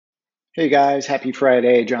Hey guys, happy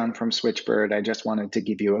Friday. John from Switchbird. I just wanted to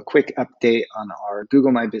give you a quick update on our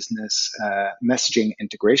Google My Business messaging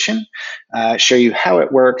integration, show you how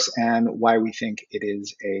it works and why we think it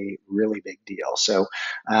is a really big deal. So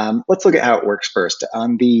let's look at how it works first.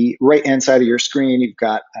 On the right-hand side of your screen, you've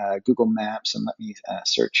got Google Maps, and let me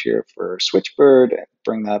search here for Switchbird,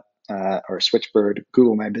 bring up our Switchbird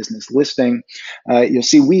Google My Business listing. You'll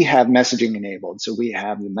see we have messaging enabled. So we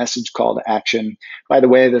have the message call to action. By the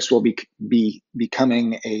way, this will be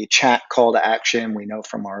becoming a chat call to action. We know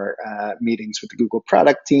from our meetings with the Google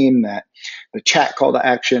product team that the chat call to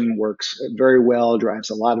action works very well, drives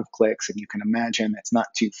a lot of clicks, and you can imagine it's not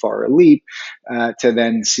too far a leap to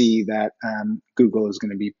then see that Google is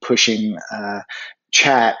going to be pushing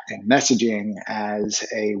chat and messaging as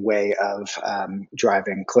a way of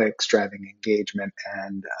driving clicks, driving engagement,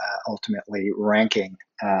 and ultimately ranking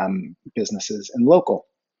businesses in local.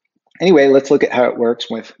 Anyway, let's look at how it works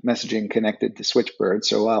with messaging connected to Switchbird.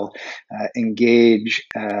 So I'll engage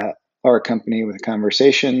our company with a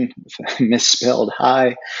conversation with a misspelled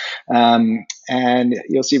hi. And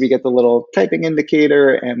you'll see we get the little typing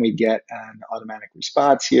indicator and we get an automatic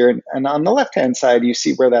response here. And on the left-hand side, you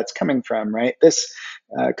see where that's coming from, right? This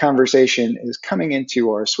conversation is coming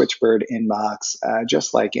into our Switchbird inbox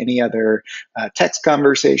just like any other text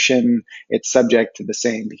conversation. It's subject to the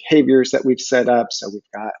same behaviors that we've set up. So we've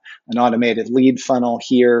got an automated lead funnel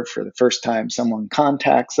here for the first time someone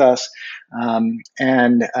contacts us,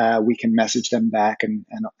 and we can message them back and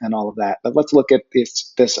all of that. But let's look at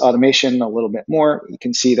this automation a little bit more. You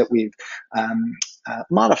can see that we've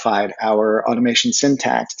modified our automation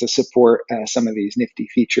syntax to support some of these nifty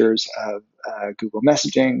features of Google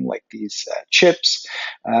messaging, like these chips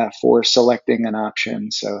for selecting an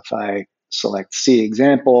option. So if I select see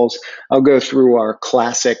examples, I'll go through our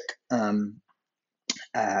classic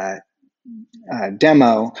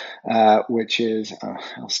demo, which is,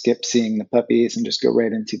 I'll skip seeing the puppies and just go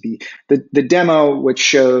right into the demo, which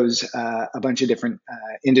shows a bunch of different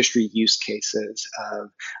industry use cases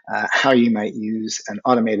of how you might use an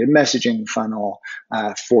automated messaging funnel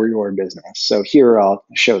for your business. So here I'll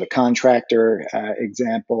show the contractor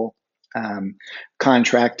example.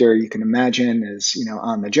 Contractor, you can imagine, is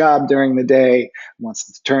on the job during the day,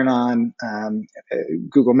 wants to turn on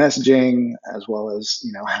Google messaging, as well as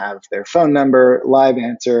have their phone number live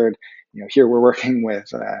answered. Here we're working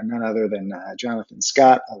with none other than Jonathan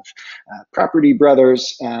Scott of Property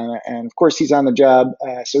Brothers, and of course he's on the job,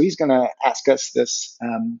 so he's going to ask us this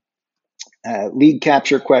lead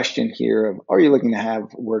capture question here of, are you looking to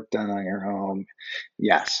have work done on your home?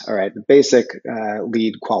 Yes. All right. The basic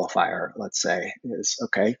lead qualifier, let's say, is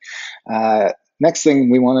okay. Next thing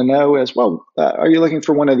we want to know is, well, are you looking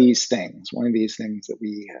for one of these things? One of these things that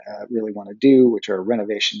we really want to do, which are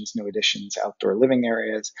renovations, new additions, outdoor living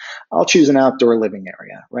areas. I'll choose an outdoor living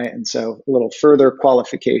area, right? And so a little further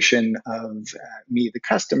qualification of me, the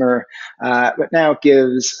customer, but now it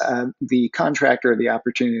gives the contractor the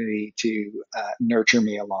opportunity to nurture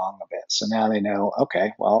me along a bit. So now they know,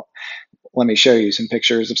 okay, well, let me show you some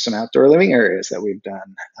pictures of some outdoor living areas that we've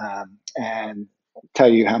done, and tell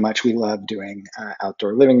you how much we love doing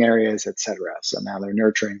outdoor living areas, etc. So now they're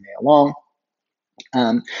nurturing me along.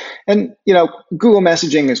 And Google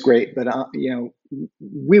messaging is great, but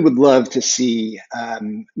we would love to see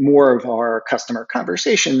more of our customer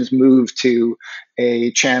conversations move to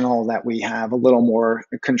a channel that we have a little more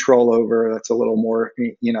control over, that's a little more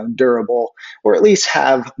durable, or at least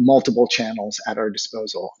have multiple channels at our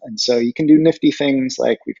disposal. And so you can do nifty things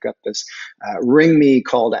like we've got this ring me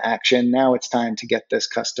call to action. Now it's time to get this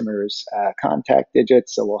customer's contact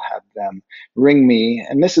digits, so we'll have them ring me,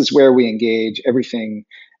 and this is where we engage everything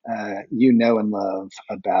you know and love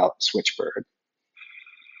about Switchbird.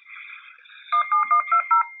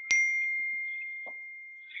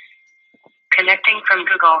 Connecting from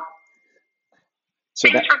Google. So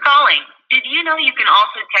Thanks for calling. Did you know you can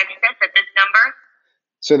also text us at this number?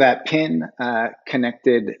 So that pin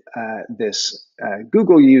connected this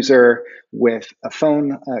Google user with a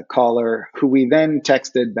phone caller who we then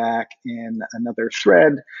texted back in another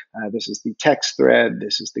thread. This is the text thread,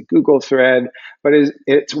 this is the Google thread, but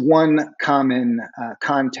it's one common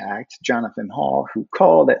contact, Jonathan Hall, who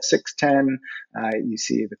called at 6:10. You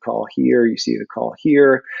see the call here, you see the call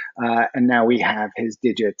here, and now we have his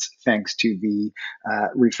digits thanks to the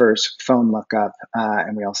reverse phone lookup,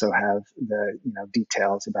 and we also have the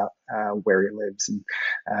details about where he lives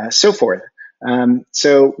and so forth.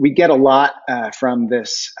 So we get a lot from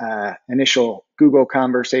this initial Google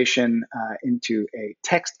conversation into a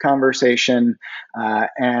text conversation,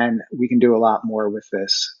 and we can do a lot more with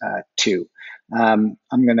this too. I'm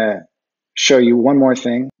going to show you one more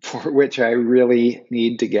thing for which I really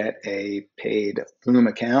need to get a paid Loom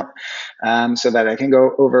account so that I can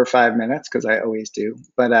go over 5 minutes, because I always do.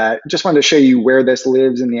 But just wanted to show you where this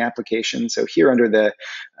lives in the application. So here under the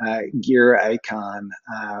gear icon,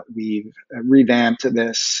 we've revamped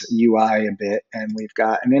this UI a bit, and we've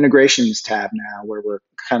got an integrations tab now where we're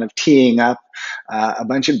kind of teeing up a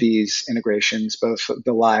bunch of these integrations, both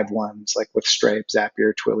the live ones like with Stripe,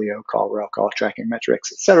 Zapier, Twilio, CallRail, call tracking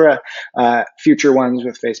metrics, etc. Future ones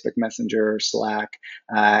with Facebook Messenger, Slack,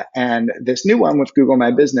 and this new one with Google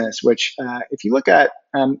My Business, which if you look at,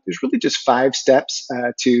 there's really just 5 steps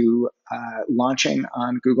to launching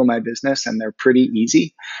on Google My Business, and they're pretty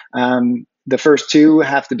easy. The first 2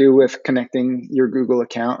 have to do with connecting your Google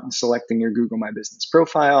account and selecting your Google My Business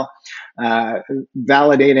profile.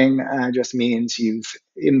 Validating just means you've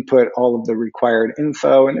input all of the required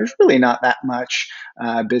info, and there's really not that much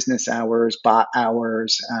business hours, bot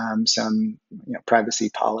hours, some privacy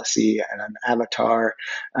policy, and an avatar.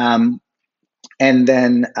 And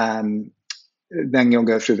then you'll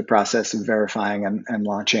go through the process of verifying and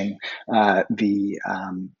launching the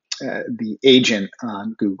agent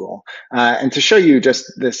on Google. And to show you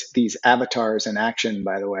just these avatars in action,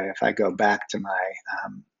 by the way, if I go back to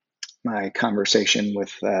my conversation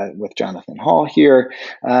with Jonathan Hall here,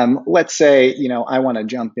 let's say I want to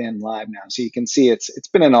jump in live now. So you can see it's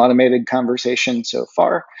been an automated conversation so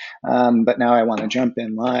far, but now I want to jump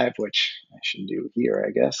in live, which I should do here,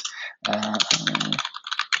 I guess.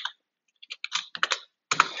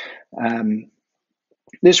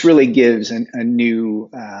 This really gives a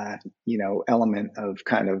new, element of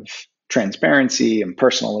kind of transparency and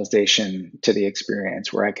personalization to the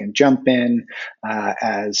experience, where I can jump in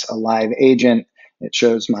as a live agent. It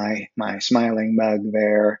shows my smiling mug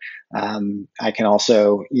there. I can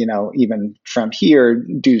also, even from here,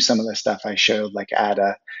 do some of the stuff I showed, like add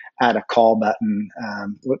a call button.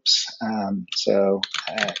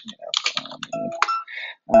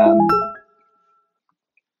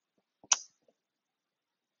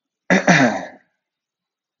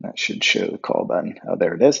 That should show the call button. Oh,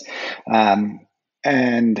 there it is. And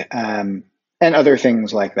other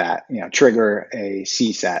things like that. Trigger a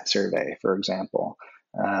CSAT survey, for example,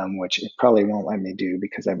 which it probably won't let me do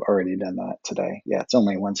because I've already done that today. Yeah, it's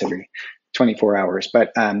only once every 24 hours.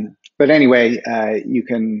 But anyway, you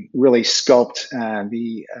can really sculpt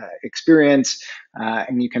the experience,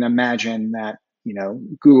 and you can imagine that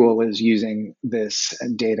Google is using this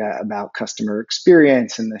data about customer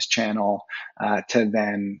experience in this channel to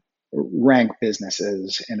then rank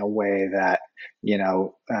businesses in a way that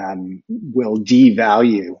will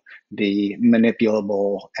devalue the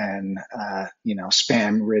manipulable and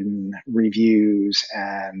spam-ridden reviews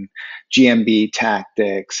and GMB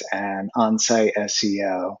tactics and on-site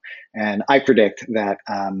SEO. And I predict that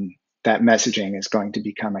that messaging is going to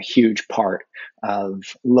become a huge part of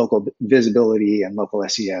local visibility and local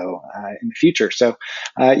SEO in the future. So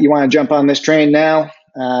you want to jump on this train now.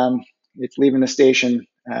 It's leaving the station.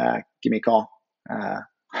 Give me a call.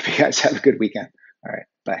 Hope you guys have a good weekend. All right,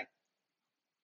 bye.